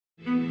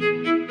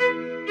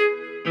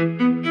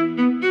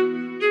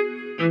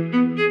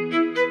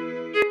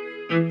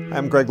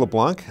Greg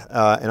LeBlanc,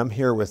 and I'm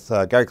here with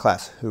Gary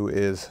Class, who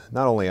is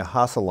not only a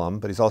Haas alum,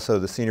 but he's also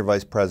the Senior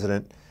Vice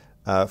President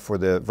for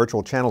the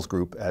Virtual Channels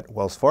Group at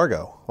Wells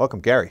Fargo.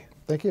 Welcome, Gary.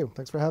 Thank you.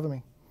 Thanks for having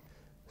me.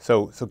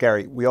 So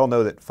Gary, we all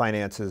know that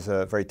finance is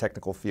a very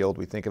technical field.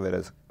 We think of it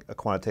as a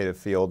quantitative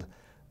field.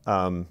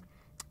 And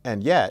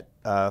yet,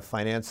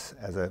 finance,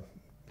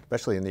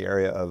 especially in the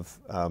area of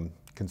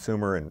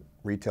consumer and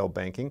retail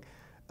banking,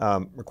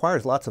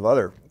 requires lots of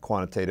other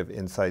quantitative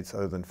insights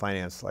other than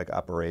finance, like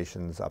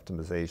operations,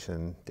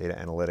 optimization, data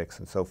analytics,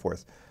 and so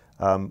forth.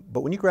 But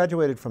when you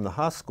graduated from the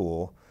Haas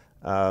School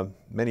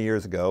many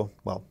years ago,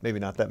 well, maybe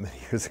not that many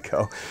years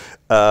ago,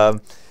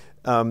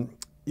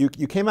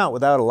 you came out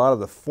without a lot of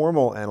the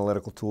formal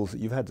analytical tools that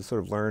you've had to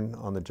sort of learn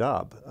on the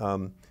job.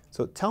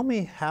 So tell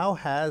me, how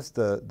has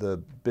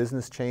the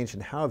business changed,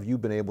 and how have you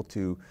been able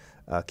to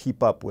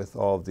keep up with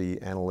all of the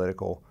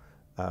analytical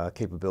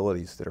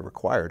capabilities that are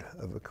required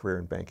of a career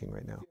in banking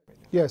right now?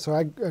 Yeah, so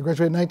I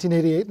graduated in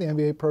 1988 in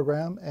the MBA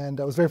program, and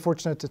I was very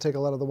fortunate to take a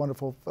lot of the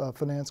wonderful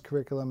finance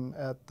curriculum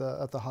at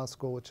the Haas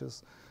School, which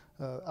is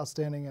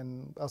outstanding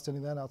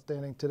then,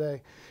 outstanding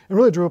today. And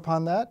really drew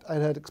upon that.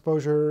 I'd had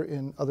exposure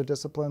in other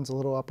disciplines, a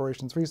little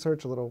operations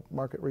research, a little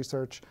market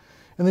research,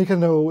 and then you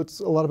kind of know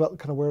it's a lot about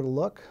kind of where to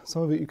look.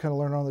 Some of it you kind of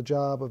learn on the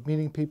job of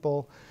meeting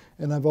people,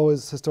 and I've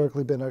always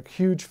historically been a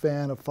huge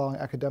fan of following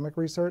academic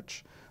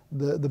research.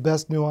 The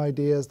best new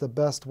ideas, the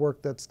best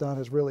work that's done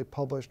is really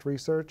published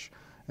research.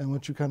 And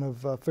once you kind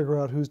of figure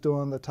out who's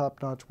doing the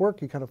top-notch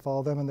work, you kind of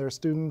follow them and their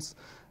students.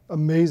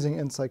 Amazing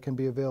insight can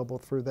be available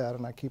through that.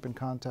 And I keep in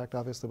contact,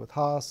 obviously, with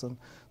Haas and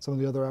some of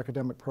the other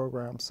academic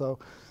programs. So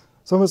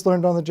some of it's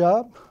learned on the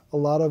job. A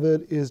lot of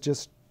it is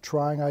just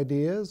trying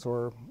ideas,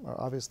 or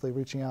obviously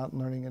reaching out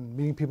and learning and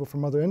meeting people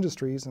from other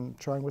industries and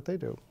trying what they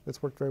do.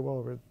 It's worked very well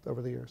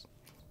over the years.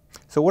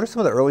 So what are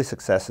some of the early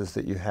successes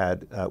that you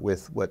had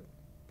with what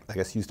I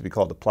guess used to be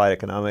called applied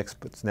economics,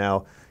 but it's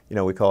now,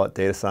 we call it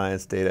data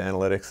science, data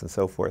analytics, and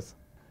so forth?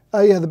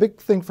 Yeah, the big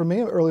thing for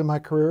me early in my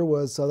career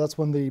was that's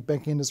when the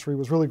banking industry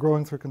was really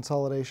growing through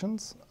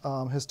consolidations.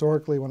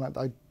 Historically, when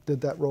I did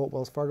that role at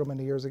Wells Fargo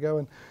many years ago,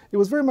 and it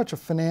was very much a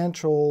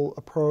financial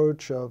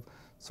approach of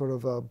sort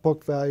of a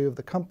book value of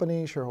the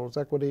company, shareholders'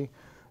 equity,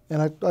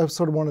 and I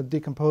sort of want to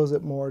decompose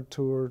it more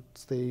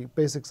towards the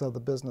basics of the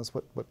business,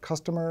 what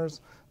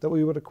customers that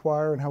we would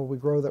acquire and how we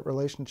grow that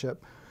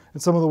relationship.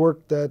 And some of the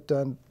work that,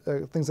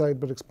 things I've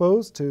been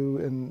exposed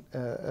to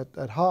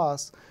at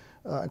Haas,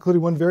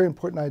 including one very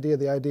important idea,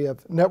 the idea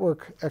of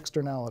network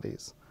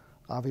externalities.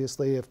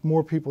 Obviously, if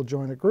more people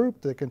join a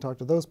group, they can talk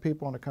to those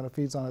people and it kind of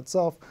feeds on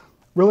itself.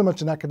 Really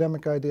much an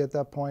academic idea at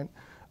that point.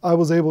 I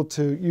was able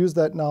to use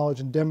that knowledge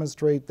and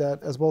demonstrate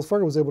that as Wells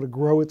Fargo was able to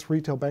grow its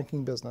retail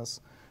banking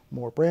business,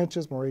 more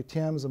branches, more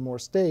ATMs, and more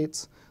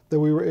states, that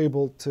we were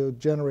able to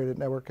generate a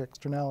network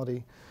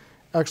externality.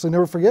 Actually,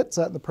 never forget,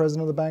 sat in the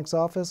president of the bank's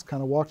office,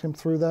 kind of walked him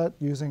through that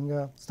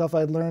using stuff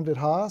I'd learned at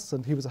Haas,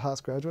 and he was a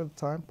Haas graduate at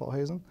the time, Paul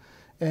Hazen.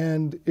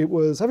 And it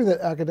was having that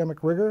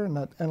academic rigor and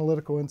that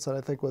analytical insight,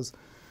 I think, was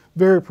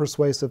very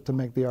persuasive to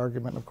make the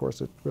argument. Of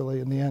course, it really,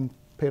 in the end,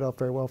 paid off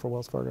very well for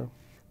Wells Fargo.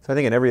 So I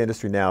think in every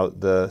industry now,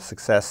 the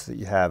success that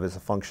you have is a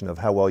function of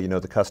how well you know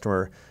the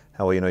customer,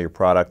 how well you know your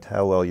product,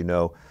 how well you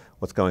know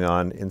what's going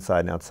on inside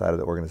and outside of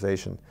the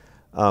organization.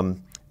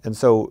 And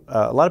so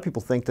a lot of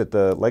people think that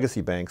the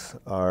legacy banks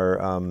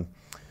are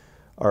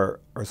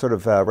sort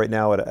of right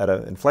now at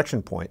an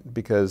inflection point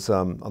because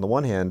on the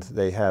one hand,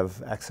 they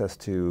have access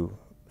to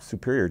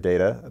superior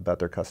data about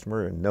their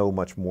customer and know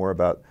much more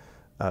about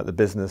the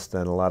business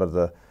than a lot of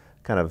the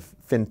kind of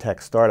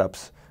fintech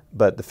startups.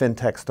 But the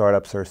fintech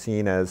startups are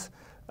seen as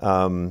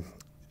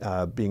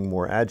being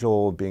more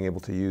agile, being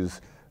able to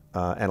use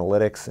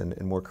analytics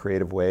in more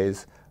creative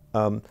ways.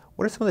 What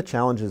are some of the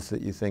challenges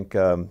that you think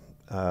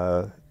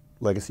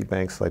legacy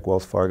banks like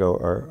Wells Fargo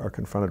are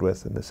confronted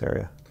with in this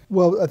area?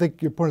 Well, I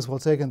think your point is well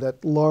taken,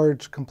 that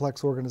large,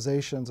 complex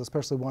organizations,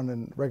 especially one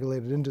in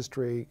regulated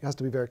industry, has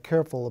to be very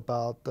careful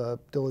about the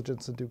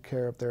diligence and due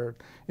care of their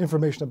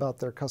information about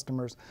their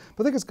customers.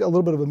 But I think it's a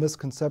little bit of a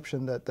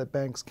misconception that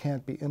banks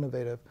can't be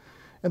innovative.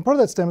 And part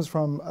of that stems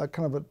from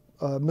kind of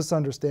a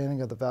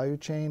misunderstanding of the value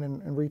chain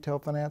in retail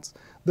finance.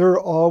 There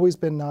have always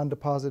been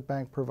non-deposit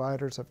bank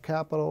providers of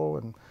capital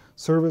and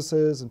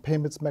services and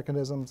payments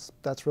mechanisms.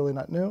 That's really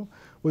not new.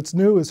 What's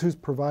new is who's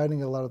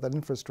providing a lot of that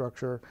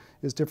infrastructure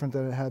is different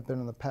than it had been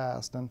in the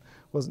past and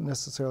wasn't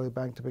necessarily a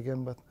bank to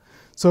begin with.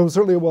 So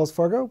certainly at Wells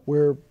Fargo,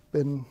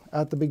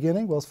 at the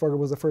beginning. Wells Fargo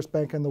was the first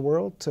bank in the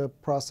world to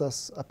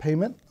process a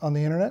payment on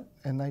the internet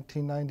in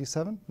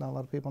 1997. Not a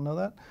lot of people know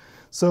that.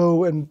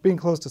 So, and being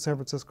close to San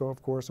Francisco,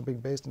 of course, and being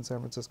based in San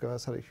Francisco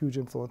has had a huge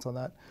influence on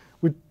that.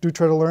 We do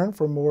try to learn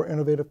from more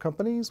innovative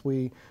companies.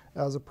 We,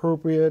 as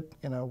appropriate,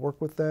 work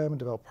with them and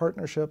develop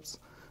partnerships.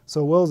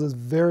 So Wells is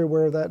very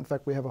aware of that. In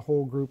fact, we have a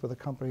whole group of the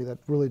company that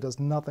really does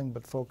nothing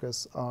but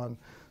focus on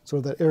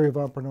sort of that area of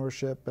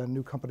entrepreneurship and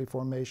new company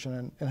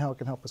formation and how it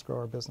can help us grow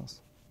our business.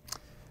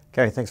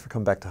 Gary, thanks for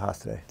coming back to Haas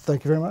today.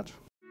 Thank you very much.